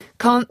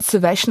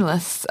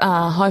Conservationists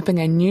are hoping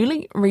a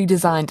newly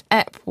redesigned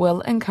app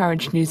will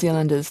encourage New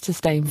Zealanders to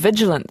stay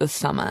vigilant this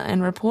summer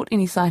and report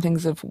any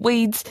sightings of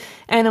weeds,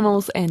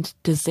 animals and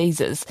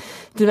diseases.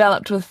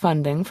 Developed with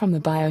funding from the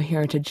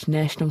BioHeritage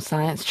National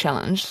Science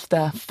Challenge,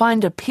 the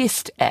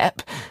Find-A-Pest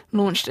app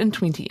launched in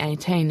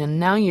 2018 and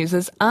now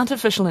uses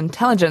artificial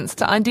intelligence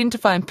to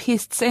identify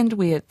pests and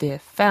where they're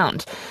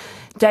found.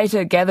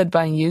 Data gathered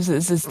by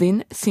users is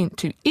then sent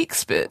to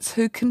experts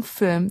who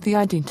confirm the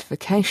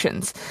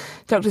identifications.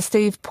 Dr.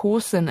 Steve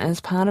Pawson is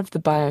part of the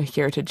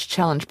BioHeritage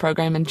Challenge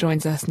program and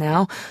joins us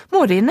now.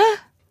 Morena.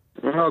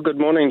 Oh, good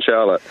morning,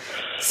 Charlotte.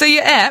 So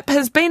your app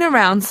has been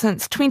around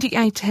since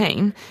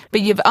 2018, but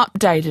you've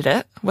updated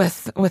it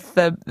with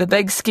the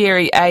big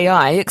scary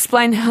AI.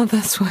 Explain how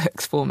this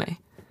works for me.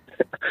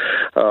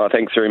 Oh,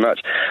 thanks very much.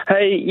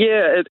 Hey,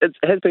 yeah, it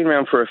has been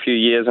around for a few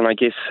years, and I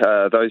guess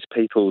those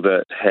people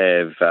that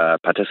have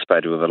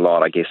participated with a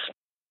lot, I guess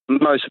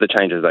most of the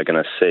changes they're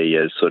going to see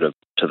is sort of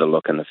to the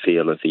look and the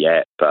feel of the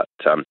app, but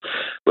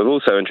we've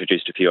also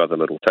introduced a few other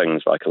little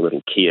things like a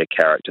little Kia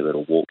character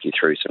that'll walk you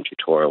through some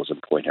tutorials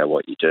and point out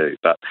what you do.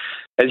 But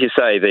as you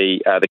say,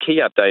 the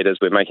key update is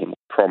we're making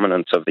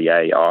prominence of the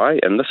AI,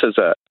 and this is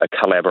a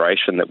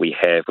collaboration that we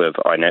have with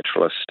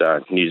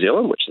iNaturalist New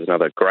Zealand, which is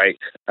another great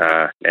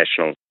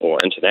national or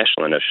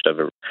international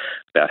initiative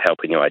about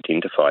helping you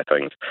identify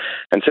things.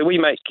 And so we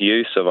make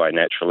use of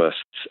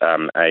iNaturalist's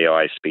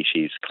AI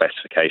species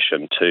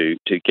classification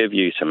to give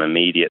you some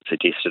immediate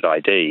suggested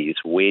IDs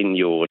when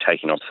you're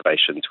taking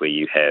observations where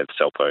you have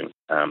cell phone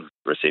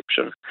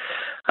reception.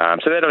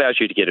 So that allows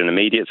you to get an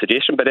immediate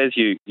suggestion, but as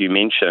you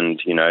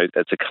mentioned, you know,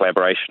 it's a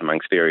collaboration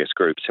amongst various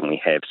groups, and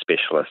we have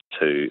specialists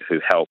who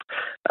help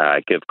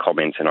give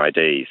comments and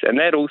IDs. And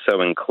that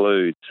also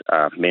includes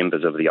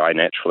members of the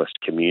iNaturalist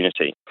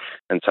community.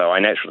 And so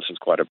iNaturalist is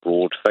quite a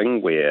broad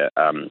thing where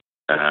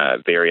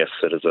various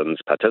citizens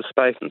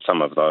participate, and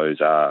some of those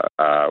are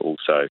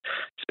also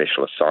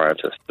specialist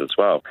scientists as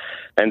well.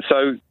 And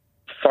so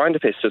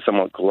Find-A-Pest is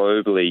somewhat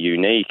globally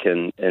unique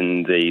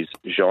in these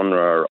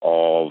genre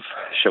of,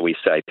 shall we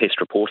say, pest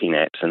reporting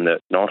apps, in that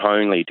not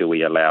only do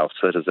we allow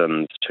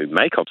citizens to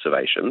make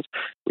observations,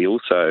 we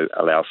also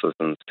allow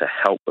citizens to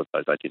help with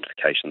those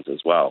identifications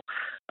as well.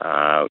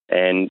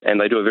 And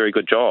they do a very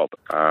good job.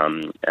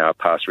 Our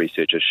past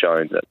research has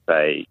shown that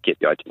they get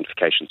the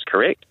identifications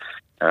correct,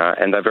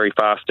 and they're very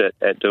fast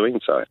at doing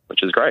so,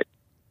 which is great.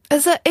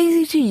 Is it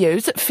easy to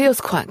use? It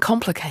feels quite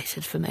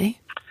complicated for me.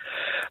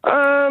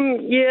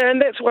 Yeah,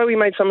 and that's why we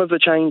made some of the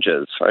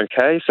changes,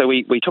 okay? So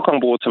we took on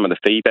board some of the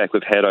feedback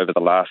we've had over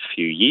the last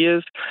few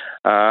years,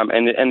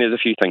 and there's a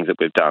few things that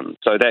we've done.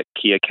 So that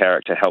Kia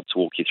character helps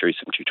walk you through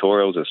some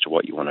tutorials as to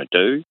what you want to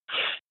do.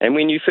 And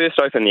when you first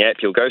open the app,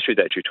 you'll go through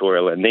that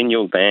tutorial, and then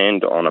you'll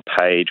land on a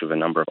page with a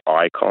number of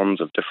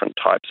icons of different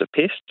types of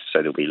pests. So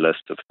there'll be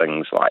lists of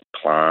things like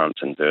plants,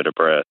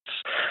 invertebrates,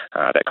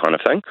 that kind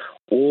of thing,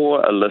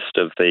 or a list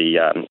of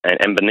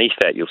and beneath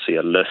that you'll see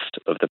a list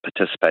of the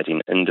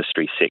participating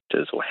industry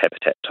sectors or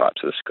habitat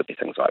types. So this could be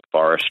things like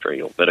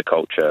forestry or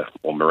viticulture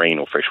or marine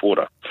or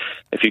freshwater.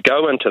 If you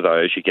go into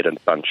those, you get a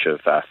bunch of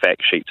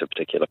fact sheets of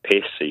particular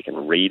pests, so you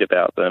can read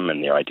about them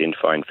and their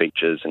identifying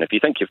features. And if you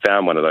think you've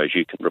found one of those,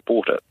 you can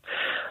report it.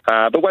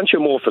 But once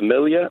you're more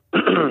familiar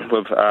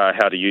with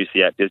how to use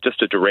the app, there's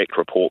just a direct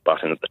report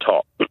button at the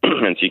top.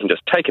 And so you can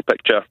just take a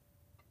picture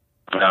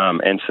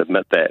and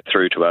submit that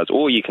through to us,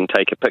 or you can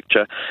take a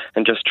picture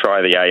and just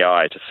try the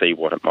AI to see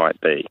what it might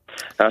be.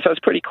 So it's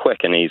pretty quick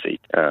and easy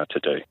to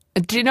do.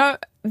 Do you know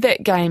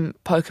that game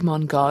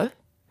Pokemon Go?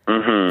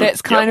 Mm-hmm.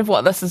 That's kind of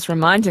what this is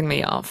reminding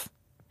me of.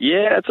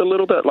 Yeah, it's a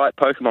little bit like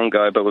Pokemon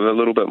Go, but with a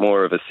little bit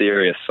more of a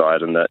serious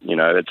side in that, you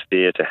know, it's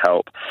there to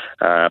help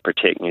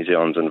protect New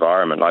Zealand's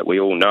environment. Like we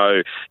all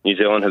know, New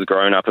Zealand has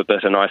grown up a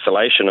bit in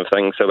isolation of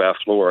things, so our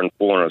flora and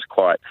fauna is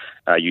quite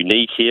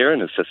unique here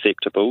and is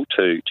susceptible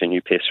to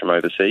new pests from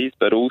overseas,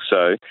 but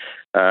also,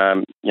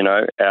 you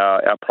know,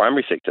 our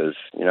primary sectors,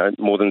 you know,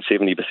 more than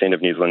 70%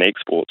 of New Zealand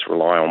exports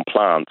rely on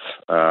plants,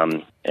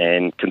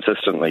 and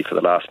consistently for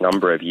the last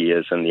number of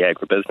years in the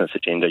agribusiness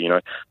agenda, you know,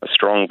 a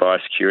strong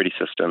biosecurity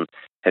system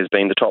has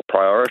been the top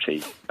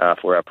priority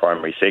for our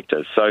primary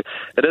sectors. So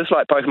it is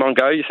like Pokemon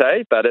Go, you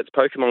say, but it's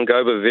Pokemon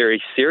Go with a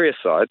very serious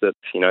side that's,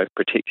 you know,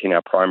 protecting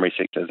our primary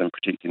sectors and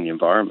protecting the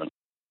environment.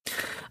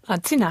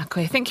 Tēnā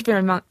koe. Thank you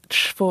very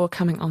much for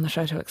coming on the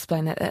show to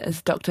explain that. That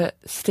is Dr.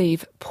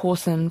 Steve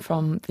Pawson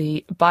from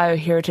the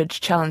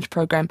BioHeritage Challenge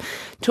program,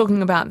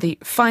 talking about the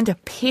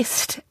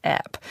Find-A-Pest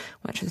app,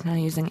 which is now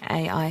using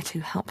AI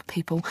to help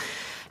people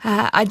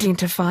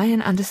identify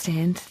and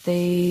understand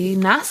the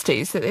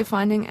nasties that they're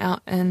finding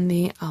out in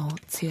the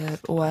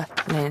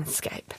Aotearoa landscape.